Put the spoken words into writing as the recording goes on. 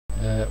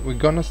We're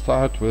gonna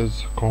start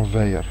with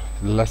conveyor,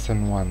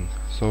 lesson 1.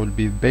 So it'll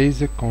be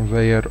basic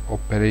conveyor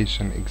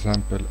operation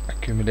example,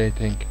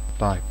 accumulating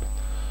type.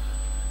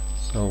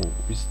 So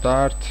we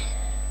start.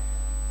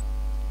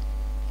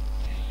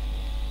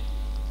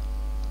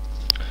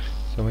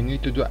 So we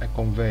need to do a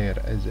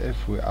conveyor as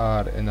if we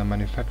are in a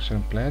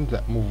manufacturing plant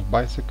that move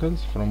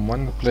bicycles from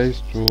one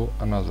place to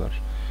another.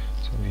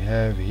 So we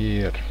have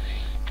here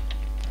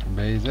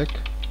basic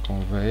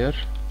conveyor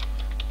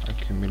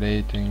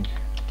accumulating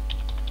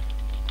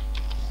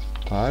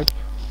type.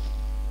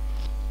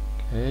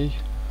 Okay,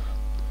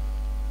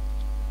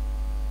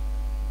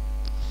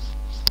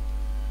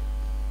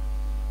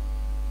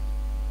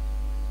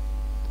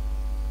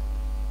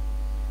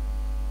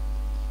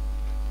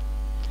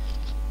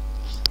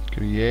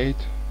 create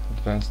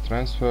advanced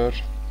transfer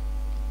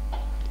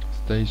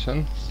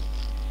station.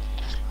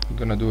 We're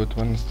gonna do it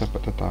one step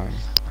at a time.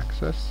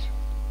 Access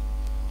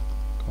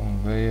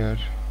conveyor.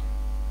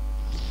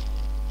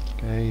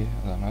 Okay,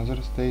 another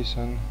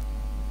station.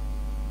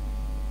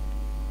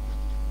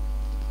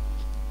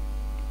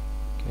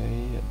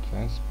 Okay,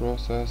 advanced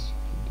process,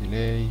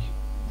 delay,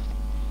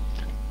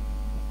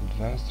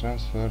 advanced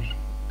transfer,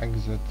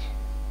 exit,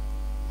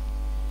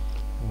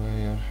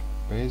 where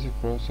basic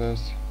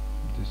process,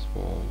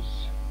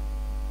 dispose.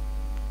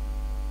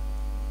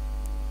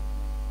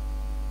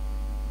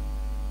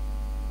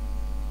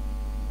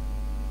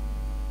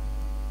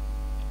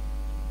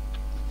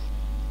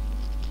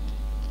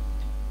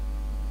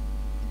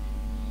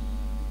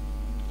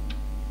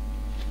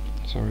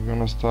 So we're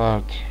gonna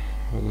start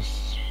with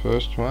this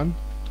first one.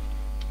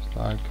 It's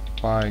like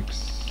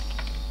bikes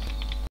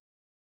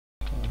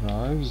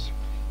arrives.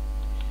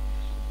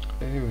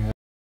 Okay, we have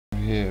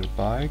here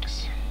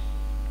bikes,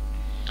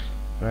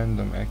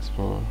 random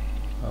expo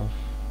of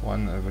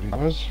 1 every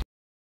hours,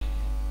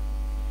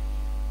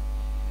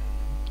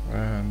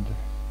 and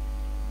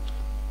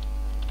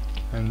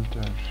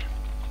enter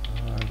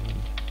arrival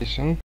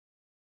station.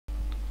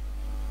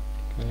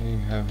 Okay,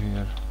 we have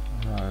here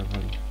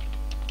arrival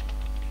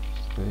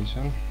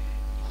station.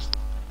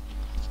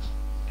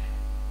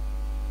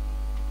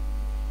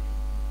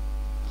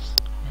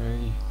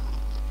 Okay,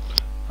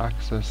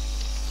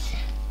 access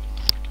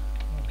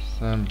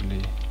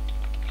assembly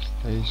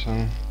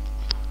station.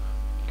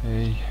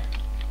 Okay,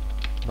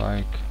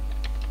 bike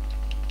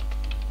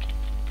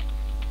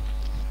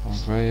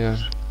conveyor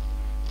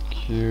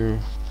queue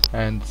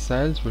and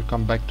cells. We'll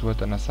come back to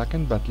it in a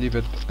second, but leave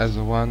it as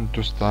a one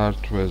to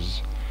start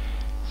with.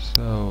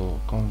 So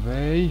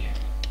convey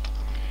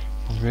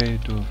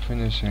to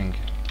finishing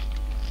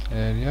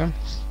area,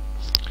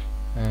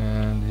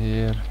 and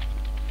here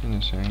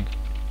finishing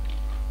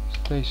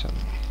station.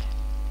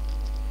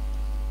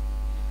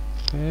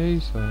 Okay,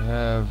 so we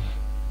have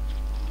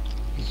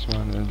this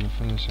one is the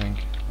finishing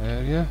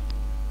area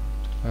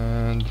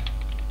and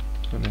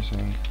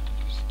finishing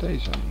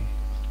station.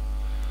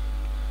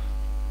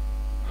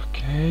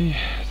 Okay,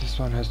 this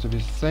one has to be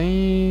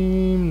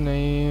same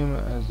name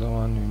as the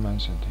one we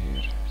mentioned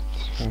here.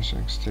 It's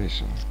finishing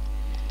station.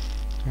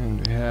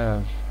 And we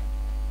have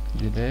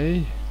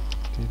delay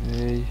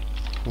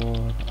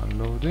for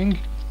unloading.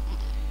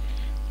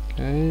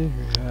 Okay,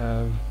 we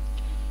have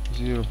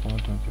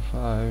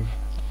 0.25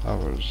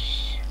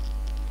 hours,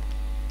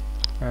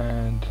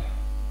 and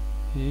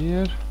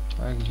here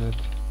exit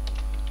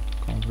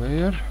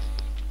conveyor.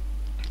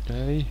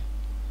 Okay,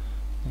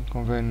 and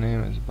conveyor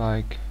name is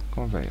bike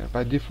conveyor.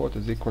 By default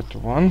is equal to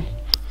 1,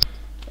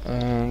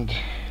 and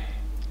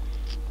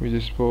we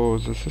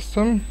dispose the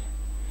system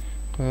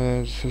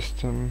as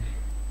system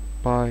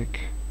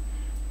bike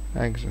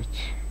exit.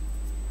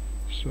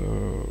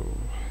 So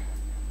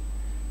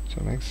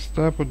next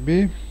step would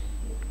be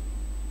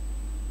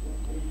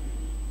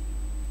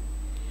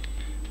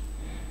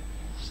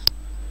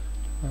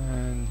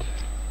and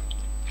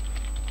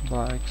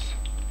bikes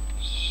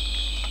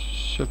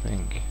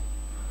shipping.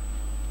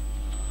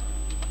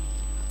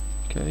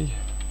 Okay,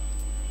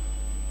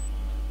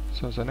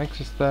 so the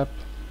next step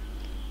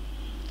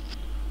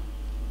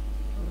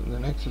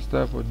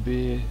would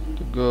be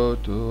to go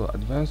to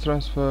advanced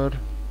transfer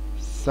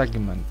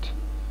segment.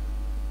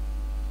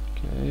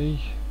 Okay,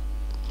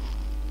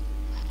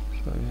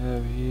 so we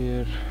have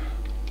here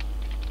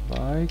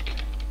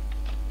bike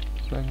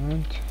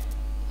segment,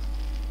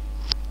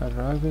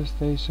 arrival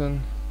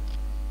station,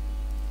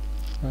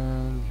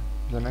 and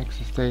the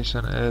next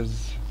station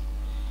is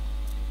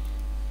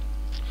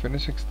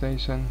finishing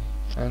station,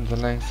 and the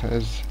length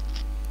is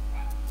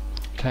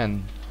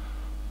 10.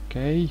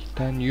 Okay,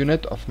 10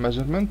 unit of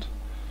measurement,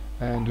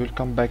 and we'll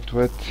come back to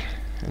it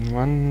in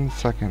 1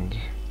 second.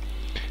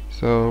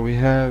 So we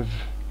have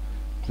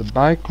the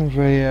bike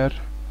conveyor.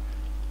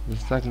 The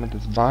segment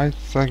is byte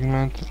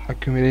segment,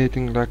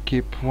 accumulating, like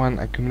keep one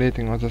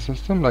accumulating on the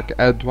system, like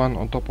add one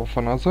on top of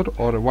another,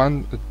 or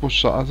one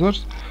push the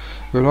others.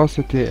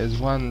 Velocity is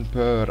 1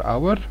 per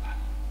hour.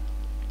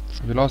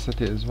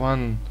 Velocity is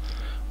one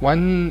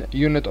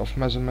unit of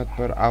measurement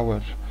per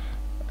hour.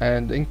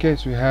 And in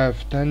case we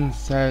have 10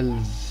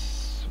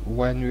 cells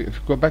if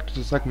you go back to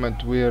the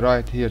segment, we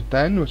write here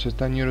 10, which is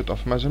 10 unit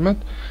of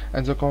measurement,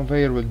 and the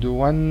conveyor will do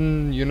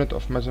 1 unit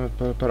of measurement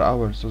per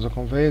hour. So the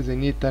conveyor, they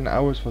need 10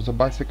 hours for the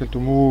bicycle to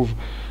move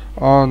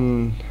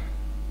on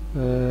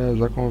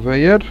the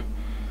conveyor.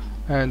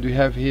 And we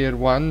have here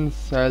one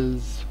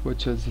cells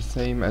which is the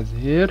same as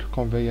here,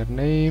 conveyor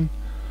name.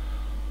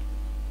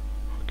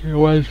 Okay,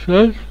 one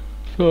cell,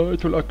 so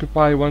it will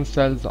occupy one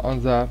cells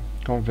on the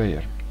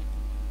conveyor.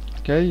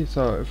 Okay,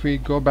 so if we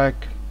go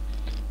back,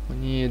 we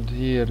need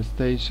here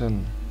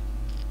station,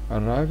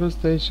 arrival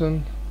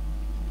station,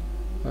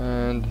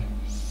 and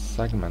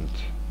segment.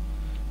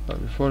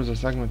 But before the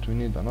segment, we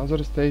need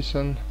another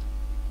station,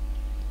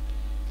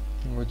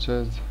 which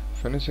is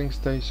finishing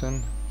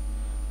station,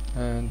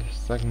 and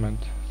segment,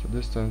 the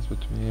distance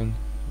between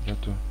the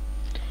two.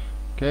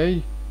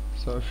 Okay,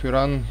 so if you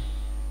run,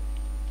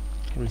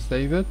 we'll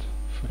save it.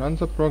 If you run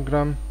the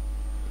program,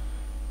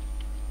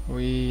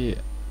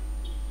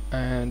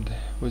 and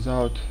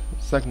without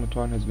segment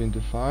 1 has been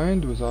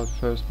defined, without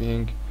first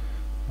being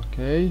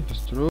okay,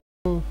 it's true,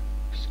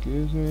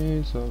 excuse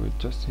me, so we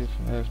just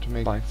have to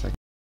make like segment.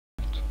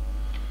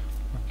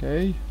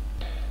 Okay,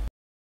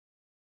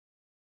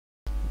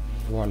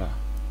 voila.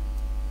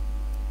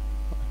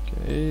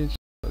 Okay, so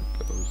it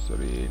goes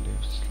really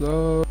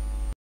slow,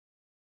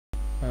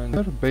 and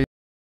basic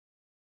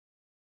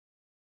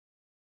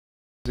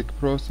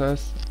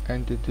process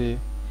entity.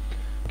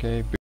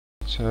 Okay,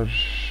 picture,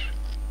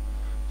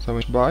 so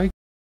much bike,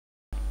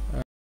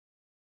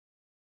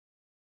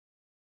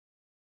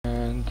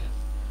 and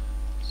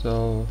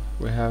so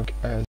we have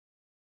as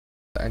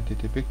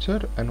entity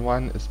picture, and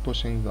one is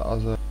pushing the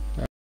other,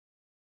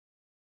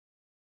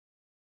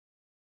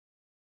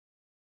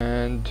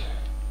 and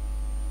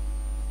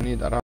we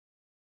need around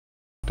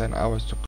 10 hours to